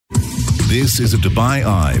This is a Dubai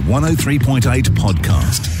Eye 103.8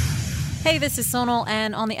 podcast. Hey, this is Sonal,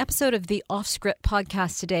 and on the episode of the Off Script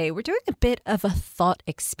podcast today, we're doing a bit of a thought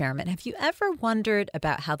experiment. Have you ever wondered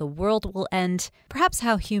about how the world will end? Perhaps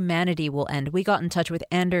how humanity will end? We got in touch with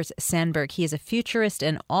Anders SANDBERG. He is a futurist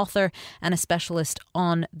and author and a specialist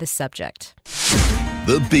on the subject.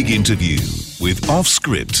 The big interview with Off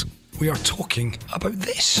Script. We are talking about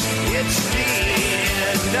this. It's the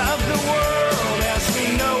end of the world as we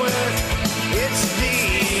know it. It's the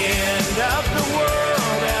end of the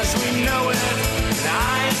world as we know it. And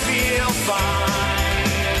I feel fine.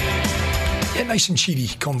 Yeah, nice and cheery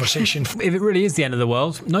conversation. If it really is the end of the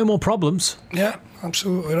world, no more problems Yeah,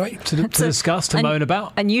 absolutely right. to discuss, to moan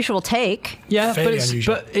about. Unusual take. Yeah, Very but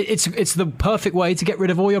unusual. it's the perfect way to get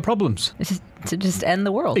rid of all your problems. To just end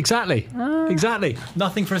the world. Exactly. Exactly.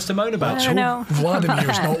 Nothing for us to moan about. I don't know.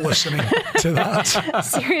 Vladimir's not listening to that.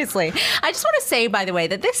 Seriously. I just want to say, by the way,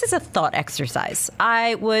 that this is a thought exercise.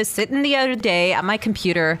 I was sitting the other day at my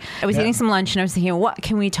computer. I was eating some lunch and I was thinking, what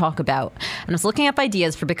can we talk about? And I was looking up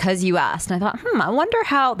ideas for Because You Asked. And I thought, I wonder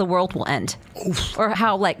how the world will end. Oof. Or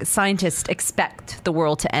how, scientists expect the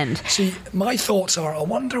world to end. See, my thoughts are, I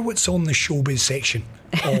wonder what's on the showbiz section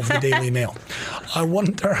of the Daily Mail. I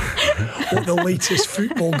wonder what the latest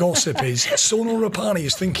football gossip is. Sonal Rapani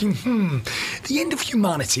is thinking, the end of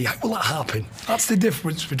humanity, how will that happen? That's the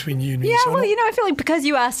difference between you and me, Yeah, Sonal. well, I feel like Because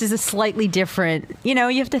You Asked is a slightly different, you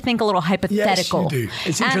have to think a little hypothetical. Yes, you do.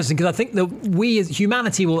 It's interesting because I think that we as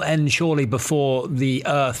humanity will end surely before the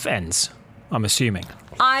Earth ends, I'm assuming.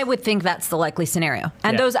 I would think that's the likely scenario.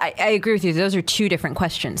 And those, I agree with you, those are two different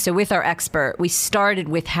questions. So with our expert, we started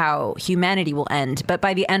with how humanity will end, but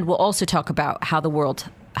by the end, we'll also talk about how the world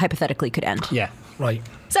hypothetically could end. Yeah. Right.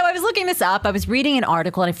 So I was looking this up. I was reading an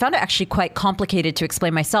article and I found it actually quite complicated to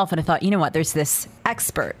explain myself. And I thought, you know what? There's this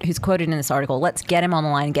expert who's quoted in this article. Let's get him on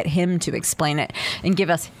the line and get him to explain it and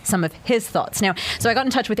give us some of his thoughts. Now, so I got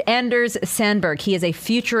in touch with Anders SANDBERG. He is a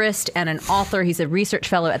futurist and an author. He's a research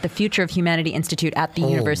fellow at the Future of Humanity Institute at the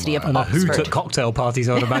University of And a Oxford. hoot at cocktail parties,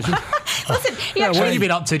 I would imagine. Listen, What have you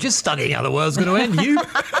been up to? Just studying how the world's going to end. You?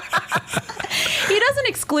 He doesn't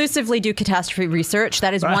exclusively do catastrophe research.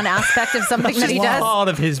 That is one aspect of something that he does. Part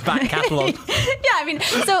of his back catalogue.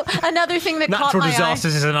 So another thing that caught Natural my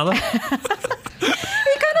disasters is another. He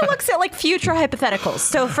kind of looks at future hypotheticals.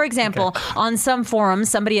 So, for example, on some forums,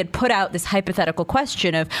 somebody had put out this hypothetical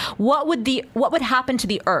question of what would happen to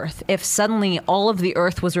the Earth if suddenly all of the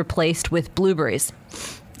Earth was replaced with blueberries?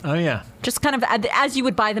 Oh, yeah. Just kind of as you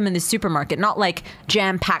would buy them in the supermarket, not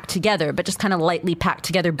jam-packed together, but just kind of lightly packed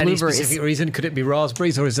together blueberries. Any specific reason? Could it be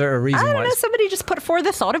raspberries or is there a reason I why? don't know. Somebody just put forward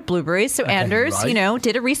the thought of blueberries. So Anders, right.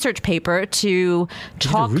 did a research paper to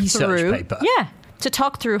talk through. Yeah. To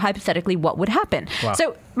talk through hypothetically what would happen. Wow.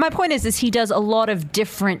 So my point is he does a lot of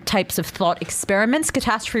different types of thought experiments.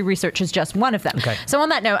 Catastrophe research is just one of them. Okay. So on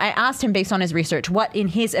that note, I asked him based on his research, what in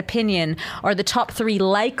his opinion are the top 3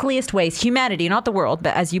 likeliest ways humanity, not the world,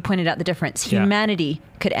 but as you pointed out the difference, humanity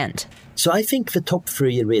could end. So I think the top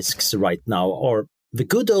 3 risks right now are the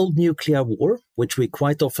good old nuclear war, which we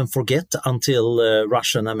quite often forget until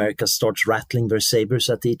Russia and America starts rattling their sabers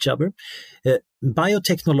at each other,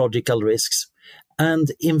 biotechnological risks, and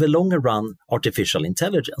in the longer run, artificial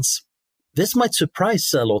intelligence. This might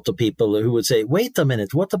surprise a lot of people who would say, wait a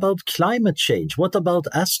minute, what about climate change? What about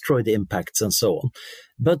asteroid impacts and so on?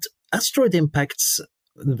 But asteroid impacts,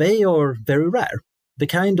 they are very rare. The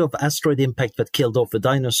kind of asteroid impact that killed off the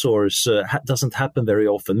dinosaurs doesn't happen very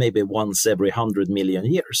often, maybe once every 100 million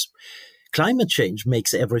years. Climate change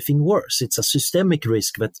makes everything worse. It's a systemic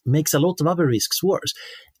risk that makes a lot of other risks worse.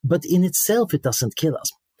 But in itself, it doesn't kill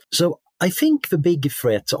us. So I think the big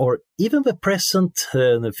threat are even the present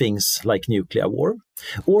things like nuclear war,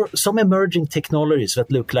 or some emerging technologies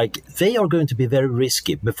that look like they are going to be very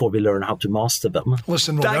risky before we learn how to master them.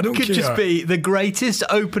 Listen, Rob, I That don't could care. just be the greatest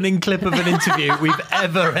opening clip of an interview we've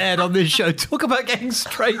ever had on this show. Talk about getting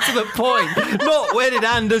straight to the point. Not where did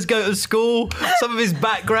Anders go to school, some of his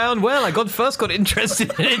background. Well, I first got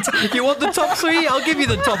interested in it. You want the top 3? I'll give you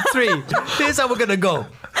the top 3. Here's how we're going to go.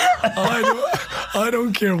 I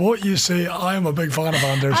don't care what you say. I am a big fan of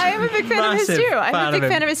Anders. I am a big fan of his Massive too. I'm fan a big of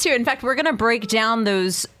him. fan of his too. In fact, we're going to break down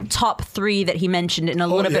those top 3 that he mentioned in a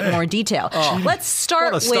little bit more detail. Let's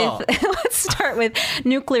start What a start. let's start with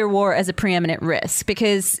nuclear war as a preeminent risk,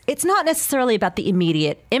 because it's not necessarily about the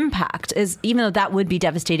immediate impact, even though that would be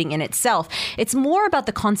devastating in itself. It's more about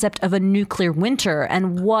the concept of a nuclear winter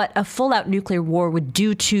and what a full-out nuclear war would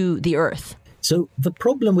do to the Earth. So the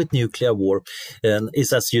problem with nuclear war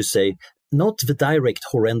is, as you say, not the direct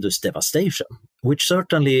horrendous devastation. which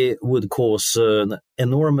certainly would cause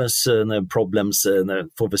enormous problems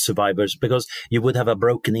for the survivors, because you would have a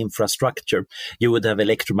broken infrastructure. You would have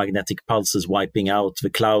electromagnetic pulses wiping out the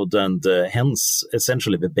cloud and hence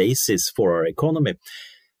essentially the basis for our economy.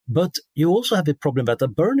 But you also have a problem that a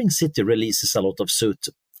burning city releases a lot of soot.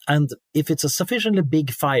 And if it's a sufficiently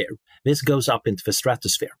big fire, this goes up into the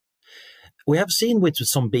stratosphere. We have seen with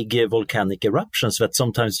some big volcanic eruptions that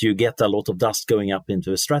sometimes you get a lot of dust going up into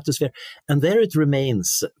the stratosphere, and there it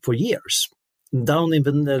remains for years. Down in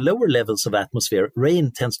the lower levels of the atmosphere,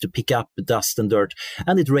 rain tends to pick up dust and dirt,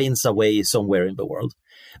 and it rains away somewhere in the world.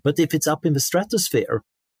 But if it's up in the stratosphere,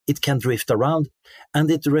 it can drift around, and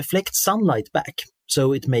it reflects sunlight back,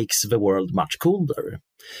 so it makes the world much colder.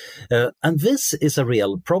 And this is a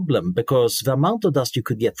real problem, because the amount of dust you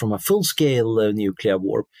could get from a full-scale nuclear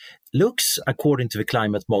war looks, according to the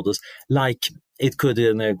climate models, like it could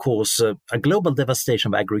cause a global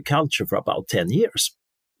devastation of agriculture for about 10 years.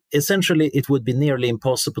 Essentially, it would be nearly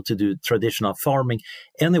impossible to do traditional farming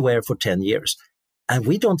anywhere for 10 years. And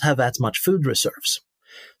we don't have that much food reserves.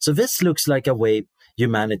 So this looks like a way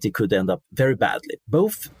humanity could end up very badly,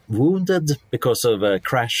 both wounded because of a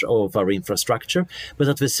crash of our infrastructure, but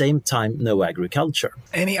at the same time, no agriculture.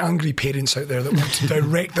 Any angry parents out there that want to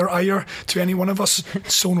direct their ire to any one of us,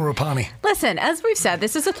 Sonal Rapani? Listen, as we've said,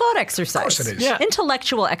 this is a thought exercise. Of course it is. Yeah.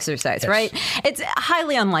 Intellectual exercise, right? It's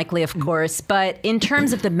highly unlikely, of course, but in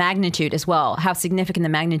terms of the magnitude as well, how significant the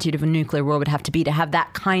magnitude of a nuclear war would have to be to have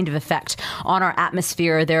that kind of effect on our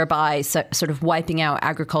atmosphere, thereby sort of wiping out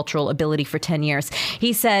agricultural ability for 10 years.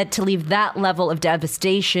 He said to leave that level of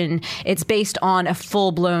devastation, it's based on a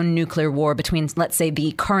full-blown nuclear war between, let's say,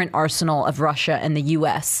 the current arsenal of Russia and the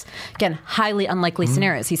U.S. Again, highly unlikely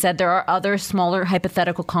scenarios. He said there are other smaller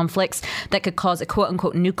hypothetical conflicts that could cause a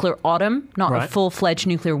quote-unquote nuclear autumn, not a full-fledged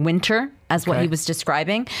nuclear winter, as what he was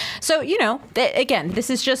describing. So, you know, again, this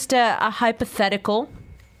is just a hypothetical,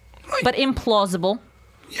 but implausible.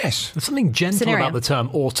 Yes. There's something gentle scenario about the term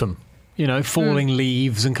autumn. You know, falling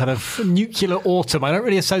leaves and kind of nuclear autumn. I don't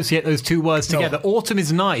really associate those two words together. Autumn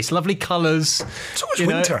is nice, lovely colours. So is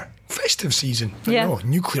winter. Festive season. But no,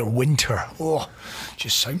 nuclear winter. Oh,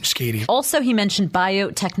 just sounds scary. Also, he mentioned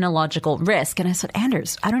biotechnological risk. And I said,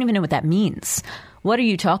 Anders, I don't even know what that means. What are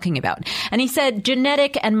you talking about? And he said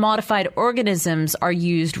genetic and modified organisms are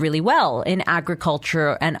used really well in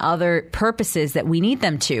agriculture and other purposes that we need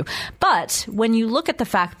them to. But when you look at the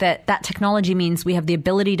fact that that technology means we have the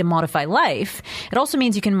ability to modify life, it also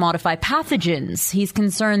means you can modify pathogens. He's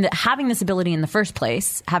concerned that having this ability in the first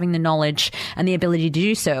place, having the knowledge and the ability to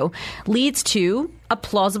do so, leads to a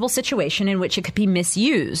plausible situation in which it could be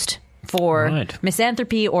misused for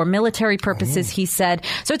misanthropy or military purposes, he said.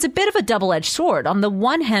 So it's a bit of a double-edged sword. On the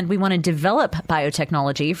one hand, we want to develop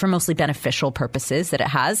biotechnology for mostly beneficial purposes that it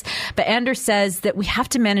has. But Anders says that we have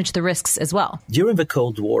to manage the risks as well. During the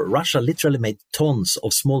Cold War, Russia literally made tons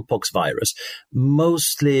of smallpox virus,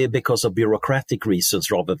 mostly because of bureaucratic reasons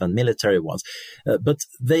rather than military ones. But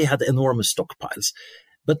they had enormous stockpiles.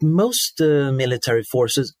 But most military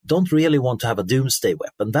forces don't really want to have a doomsday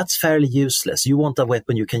weapon. That's fairly useless. You want a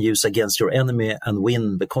weapon you can use against your enemy and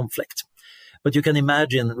win the conflict. But you can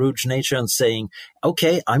imagine rogue nations saying,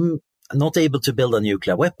 okay, I'm not able to build a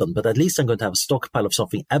nuclear weapon, but at least I'm going to have a stockpile of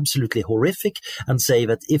something absolutely horrific and say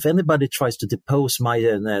that if anybody tries to depose my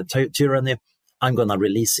tyranny, I'm going to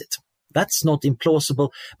release it. That's not implausible,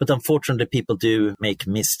 but unfortunately people do make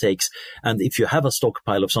mistakes. And if you have a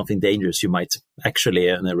stockpile of something dangerous, you might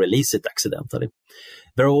actually release it accidentally.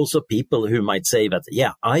 There are also people who might say that,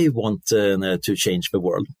 yeah, I want to change the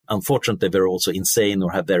world. Unfortunately, they're also insane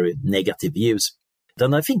or have very negative views.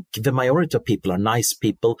 Then I think the majority of people are nice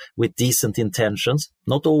people with decent intentions,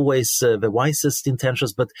 not always the wisest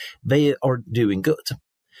intentions, but they are doing good.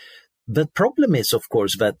 The problem is, of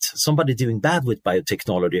course, that somebody doing bad with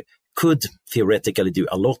biotechnology could theoretically do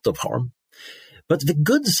a lot of harm. But the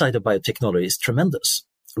good side of biotechnology is tremendous.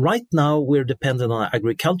 Right now, we're dependent on an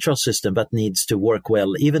agricultural system that needs to work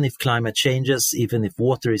well, even if climate changes, even if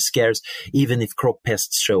water is scarce, even if crop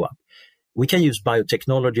pests show up. We can use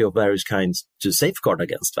biotechnology of various kinds to safeguard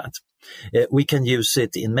against that. We can use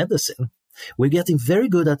it in medicine. We're getting very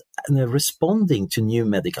good at responding to new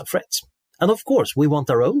medical threats. And of course, we want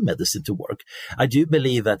our own medicine to work. I do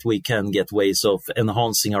believe that we can get ways of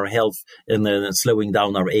enhancing our health and slowing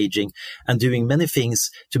down our aging and doing many things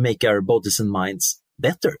to make our bodies and minds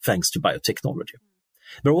better thanks to biotechnology.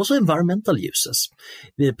 There are also environmental uses.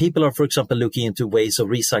 People are, for example, looking into ways of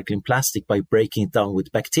recycling plastic by breaking it down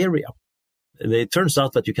with bacteria. It turns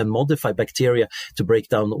out that you can modify bacteria to break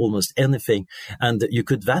down almost anything. And you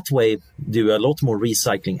could that way do a lot more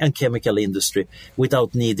recycling and chemical industry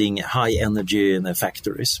without needing high energy in the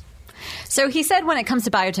factories. So he said when it comes to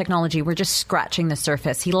biotechnology, we're just scratching the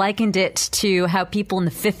surface. He likened it to how people in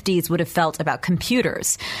the 50s would have felt about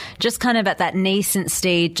computers, just kind of at that nascent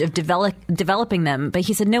stage of developing them. But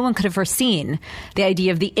he said no one could have foreseen the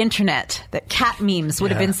idea of the internet, that cat memes would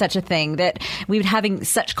have been such a thing, that we would having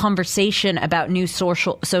such conversation about new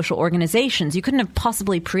social organizations. You couldn't have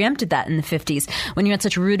possibly preempted that in the 50s when you had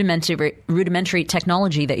such rudimentary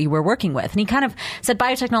technology that you were working with. And he kind of said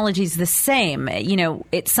biotechnology is the same. You know,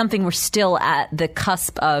 it's something we're still at the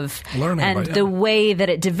cusp of learning, and the way that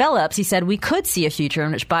it develops. He said we could see a future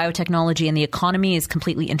in which biotechnology and the economy is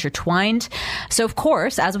completely intertwined. So, of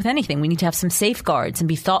course, as with anything, we need to have some safeguards and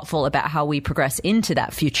be thoughtful about how we progress into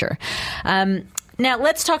that future. Now,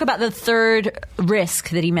 let's talk about the third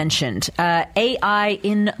risk that he mentioned, AI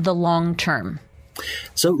in the long term.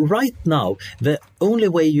 So right now, the only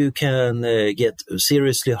way you can get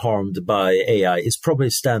seriously harmed by AI is probably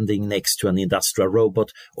standing next to an industrial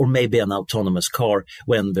robot or maybe an autonomous car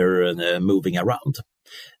when they're moving around.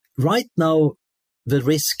 Right now, the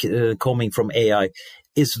risk coming from AI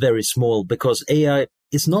is very small because AI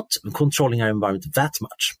is not controlling our environment that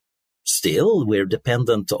much. Still, we're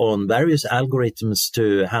dependent on various algorithms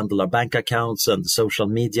to handle our bank accounts and social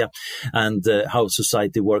media and how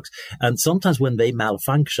society works. And sometimes when they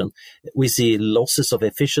malfunction, we see losses of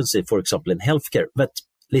efficiency, for example, in healthcare, that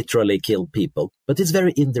literally kill people. But it's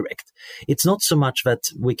very indirect. It's not so much that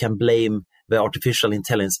we can blame the artificial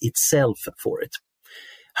intelligence itself for it.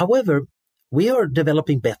 However, we are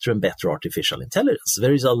developing better and better artificial intelligence.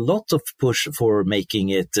 There is a lot of push for making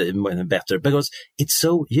it better because it's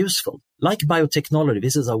so useful. Like biotechnology,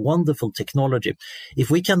 this is a wonderful technology. If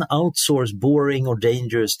we can outsource boring or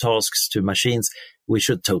dangerous tasks to machines, we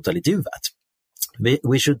should totally do that.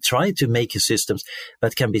 We should try to make systems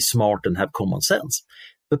that can be smart and have common sense.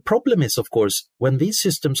 The problem is, of course, when these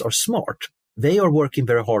systems are smart, they are working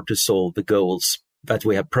very hard to solve the goals that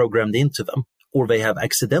we have programmed into them, or they have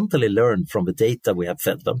accidentally learned from the data we have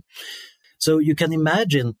fed them. So you can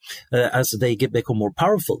imagine as they become more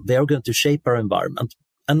powerful, they are going to shape our environment,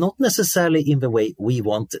 and not necessarily in the way we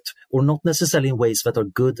want it, or not necessarily in ways that are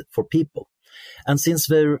good for people. And since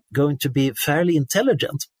they're going to be fairly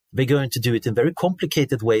intelligent, they're going to do it in very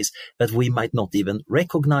complicated ways that we might not even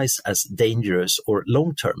recognize as dangerous or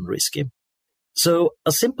long-term risky. So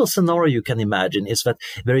a simple scenario you can imagine is that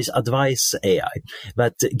there is advice AI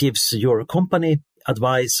that gives your company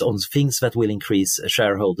advice on things that will increase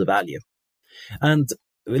shareholder value. And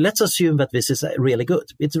let's assume that this is really good.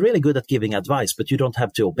 It's really good at giving advice, but you don't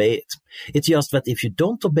have to obey it. It's just that if you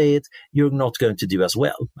don't obey it, you're not going to do as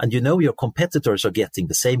well. And you know your competitors are getting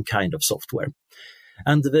the same kind of software.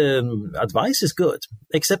 And the advice is good,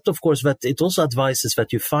 except, of course, that it also advises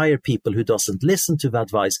that you fire people who doesn't listen to the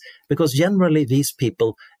advice, because generally these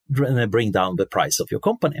people bring down the price of your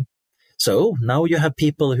company. So now you have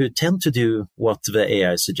people who tend to do what the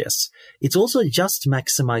AI suggests. It's also just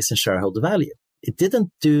maximizing shareholder value. It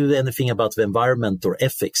didn't do anything about the environment or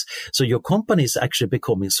ethics. So your company is actually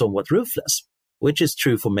becoming somewhat ruthless, which is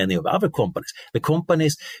true for many of other companies. The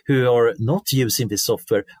companies who are not using this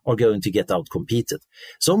software are going to get outcompeted.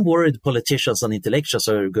 Some worried politicians and intellectuals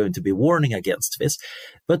are going to be warning against this.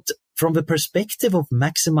 But from the perspective of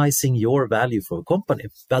maximizing your value for a company,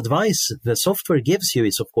 the advice the software gives you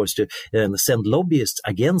is, of course, to send lobbyists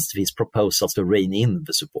against these proposals to rein in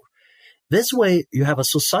the support. This way, you have a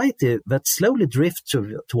society that slowly drifts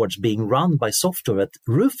towards being run by software that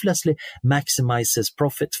ruthlessly maximizes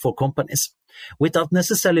profit for companies, without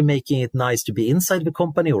necessarily making it nice to be inside the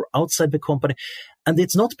company or outside the company. And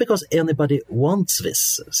it's not because anybody wants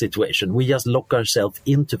this situation. We just lock ourselves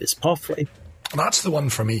into this pathway. That's the one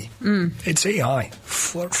for me. It's AI.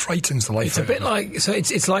 Frightens the life It's a out bit of me. like, so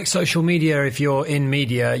it's like social media. If you're in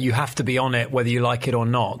media, you have to be on it whether you like it or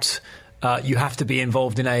not. You have to be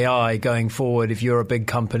involved in AI going forward if you're a big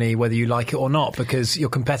company, whether you like it or not, because your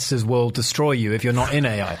competitors will destroy you if you're not in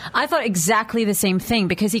AI. I thought exactly the same thing,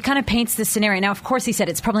 because he kind of paints this scenario. Now, of course, he said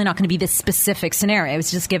it's probably not going to be this specific scenario. I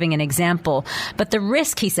was just giving an example. But the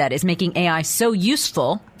risk, he said, is making AI so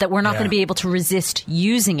useful that we're not going to be able to resist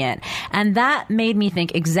using it. And that made me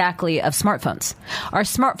think exactly of smartphones. Our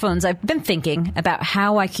smartphones, I've been thinking about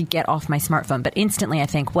how I could get off my smartphone, but instantly I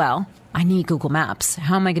think, well, I need Google Maps.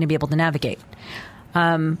 How am I going to be able to navigate?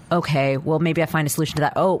 Okay, well, maybe I find a solution to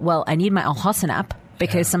that. Oh, well, I need my Al Hassan app,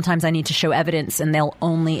 because sometimes I need to show evidence and they'll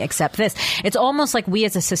only accept this. It's almost like we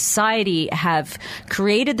as a society have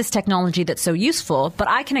created this technology that's so useful, but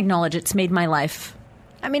I can acknowledge it's made my life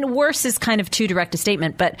I mean, worse is kind of too direct a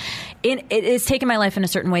statement, but it has taken my life in a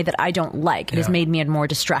certain way that I don't like. It has made me a more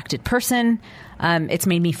distracted person. It's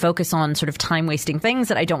made me focus on sort of time-wasting things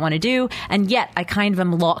that I don't want to do, and yet I kind of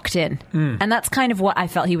am locked in. And that's kind of what I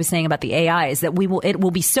felt he was saying about the AI, is that it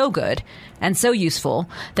will be so good and so useful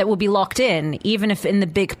that we'll be locked in, even if in the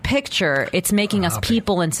big picture it's making us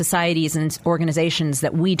people and societies and organizations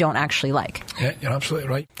that we don't actually like. Yeah, you're absolutely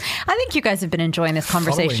right. I think you guys have been enjoying this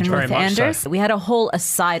conversation with Anders. So. We had a whole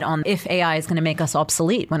aside on if AI is going to make us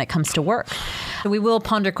obsolete when it comes to work. We will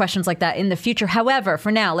ponder questions like that in the future. However,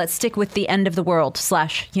 for now, let's stick with the end of the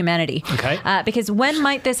world/humanity. Okay. Because when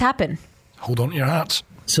might this happen? Hold on to your hats.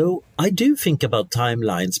 So I do think about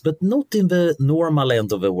timelines, but not in the normal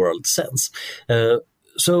end of the world sense.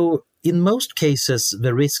 So in most cases,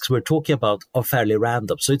 the risks we're talking about are fairly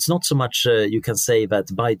random. So it's not so much you can say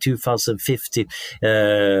that by 2050,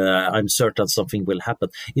 I'm certain something will happen.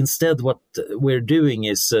 Instead, what we're doing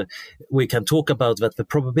is we can talk about that the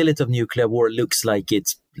probability of nuclear war looks like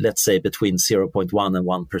it's, let's say, between 0.1 and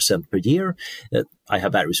 1% per year. I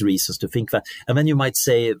have various reasons to think that. And then you might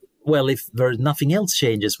say, well, if there nothing else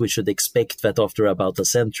changes, we should expect that after about a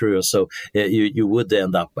century or so, you would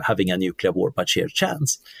end up having a nuclear war by sheer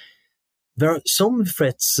chance. There are some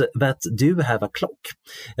threats that do have a clock.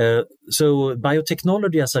 So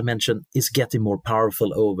biotechnology, as I mentioned, is getting more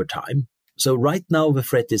powerful over time. So right now the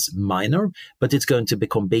threat is minor, but it's going to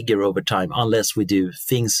become bigger over time unless we do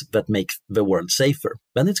things that make the world safer.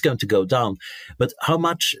 Then it's going to go down. But how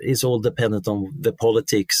much is all dependent on the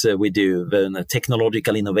politics we do, the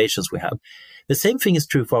technological innovations we have. The same thing is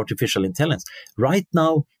true for artificial intelligence. Right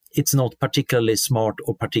now, it's not particularly smart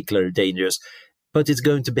or particularly dangerous, but it's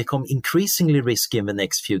going to become increasingly risky in the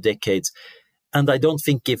next few decades. And I don't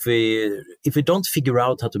think if we don't figure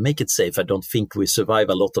out how to make it safe, I don't think we survive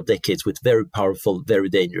a lot of decades with very powerful, very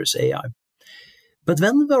dangerous AI. But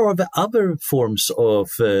then there are the other forms of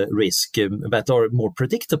risk that are more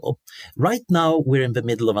predictable. Right now, we're in the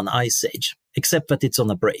middle of an ice age, except that it's on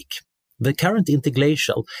a break. The current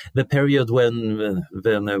interglacial, the period when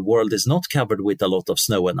the world is not covered with a lot of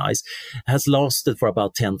snow and ice, has lasted for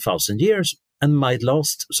about 10,000 years. And might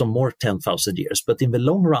last some more 10,000 years. But in the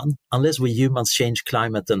long run, unless we humans change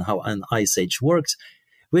climate and how an ice age works,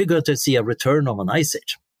 we're going to see a return of an ice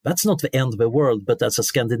age. That's not the end of the world, but as a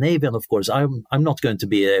Scandinavian, of course, I'm not going to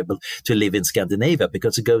be able to live in Scandinavia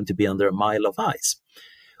because it's going to be under a mile of ice.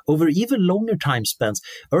 Over even longer time spans,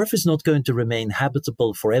 Earth is not going to remain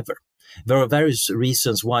habitable forever. There are various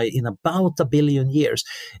reasons why in about 1 billion years,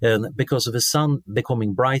 because of the sun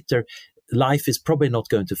becoming brighter, life is probably not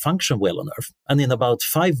going to function well on Earth. And in about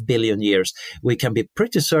 5 billion years, we can be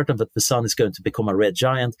pretty certain that the sun is going to become a red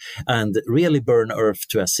giant and really burn Earth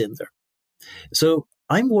to a cinder. So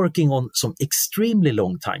I'm working on some extremely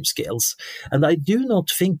long time scales. And I do not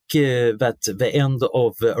think that the end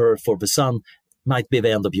of Earth or the sun might be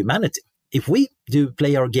the end of humanity. If we do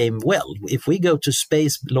play our game well, if we go to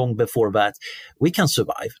space long before that, we can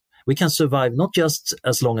survive. We can survive not just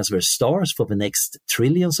as long as there's stars for the next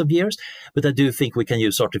trillions of years, but I do think we can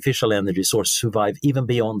use artificial energy source to survive even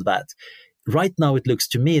beyond that. Right now, it looks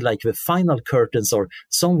to me like the final curtains are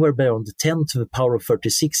somewhere beyond 10 to the power of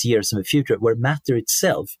 36 years in the future, where matter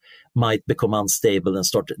itself might become unstable and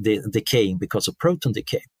start decaying because of proton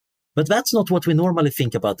decay. But that's not what we normally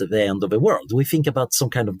think about at the end of the world. We think about some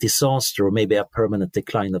kind of disaster or maybe a permanent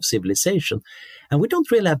decline of civilization. And we don't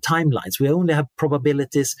really have timelines. We only have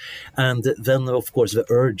probabilities and then, of course, the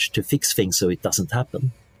urge to fix things so it doesn't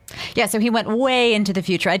happen. Yeah, so he went way into the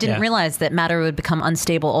future. I didn't realize that matter would become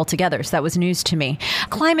unstable altogether, so that was news to me.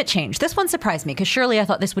 Climate change. This one surprised me because surely I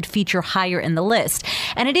thought this would feature higher in the list.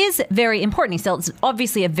 And it is very important. He said it's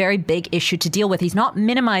obviously a very big issue to deal with. He's not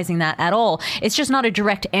minimizing that at all. It's just not a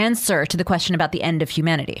direct answer to the question about the end of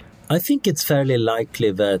humanity. I think it's fairly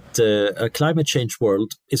likely that a climate change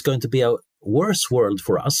world is going to be a worse world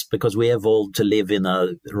for us because we evolved to live in a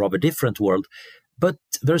rather different world. But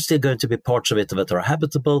there's still going to be parts of it that are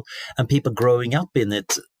habitable and people growing up in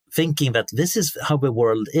it thinking that this is how the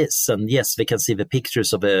world is. And yes, they can see the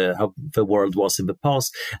pictures of how the world was in the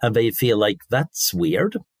past and they feel like that's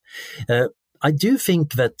weird. I do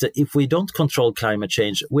think that if we don't control climate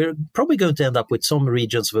change, we're probably going to end up with some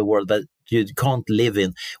regions of the world that you can't live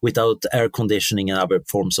in without air conditioning and other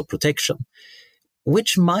forms of protection,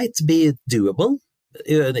 which might be doable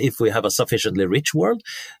if we have a sufficiently rich world,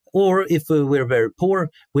 or if we're very poor,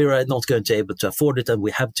 we're not going to be able to afford it and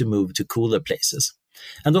we have to move to cooler places.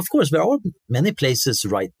 And of course, there are many places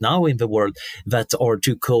right now in the world that are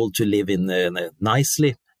too cold to live in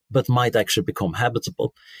nicely, but might actually become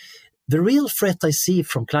habitable. The real threat I see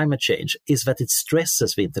from climate change is that it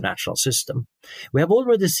stresses the international system. We have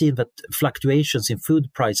already seen that fluctuations in food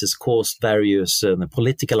prices caused various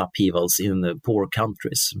political upheavals in poor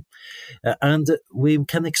countries. And we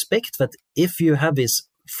can expect that if you have this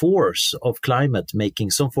force of climate making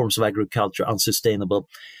some forms of agriculture unsustainable,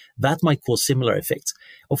 that might cause similar effects.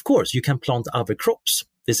 Of course, you can plant other crops.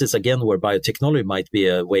 This is again where biotechnology might be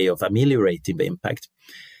a way of ameliorating the impact.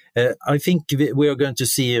 I think we are going to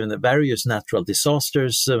see various natural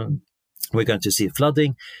disasters. We're going to see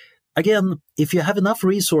flooding. Again, if you have enough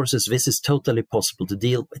resources, this is totally possible to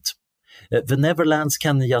deal with. The Netherlands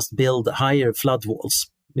can just build higher flood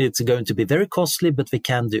walls. It's going to be very costly, but we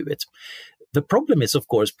can do it. The problem is, of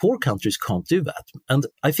course, poor countries can't do that. And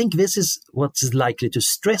I think this is what is likely to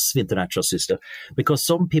stress the international system, because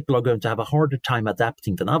some people are going to have a harder time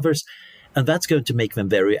adapting than others. And that's going to make them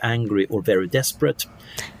very angry or very desperate.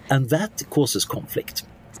 And that causes conflict.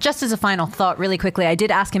 Just as a final thought, really quickly, I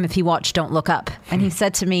did ask him if he watched Don't Look Up. And he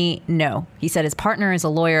said to me, no. He said his partner is a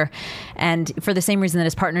lawyer. And for the same reason that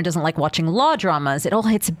his partner doesn't like watching law dramas, it all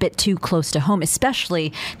hits a bit too close to home,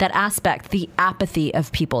 especially that aspect, the apathy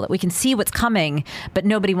of people, that we can see what's coming, but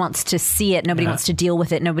nobody wants to see it. Nobody wants to deal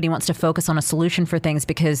with it. Nobody wants to focus on a solution for things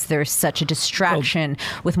because there's such a distraction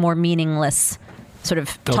with more meaningless sort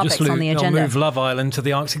of topics on the agenda. They'll move Love Island to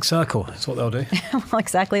the Arctic Circle. That's what they'll do. Well,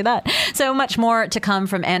 exactly that. So much more to come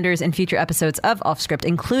from Anders in future episodes of Off Script,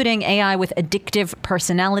 including AI with addictive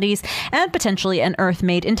personalities and potentially an Earth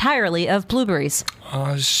made entirely of blueberries.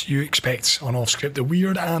 As you expect on Off Script, the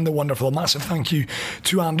weird and the wonderful. A massive thank you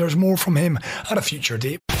to Anders. More from him at a future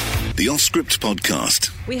date. The Off Script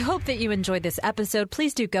Podcast. We hope that you enjoyed this episode.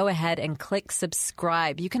 Please do go ahead and click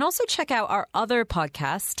subscribe. You can also check out our other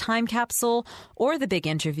podcasts, Time Capsule or The Big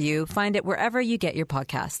Interview. Find it wherever you get your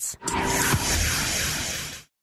podcasts.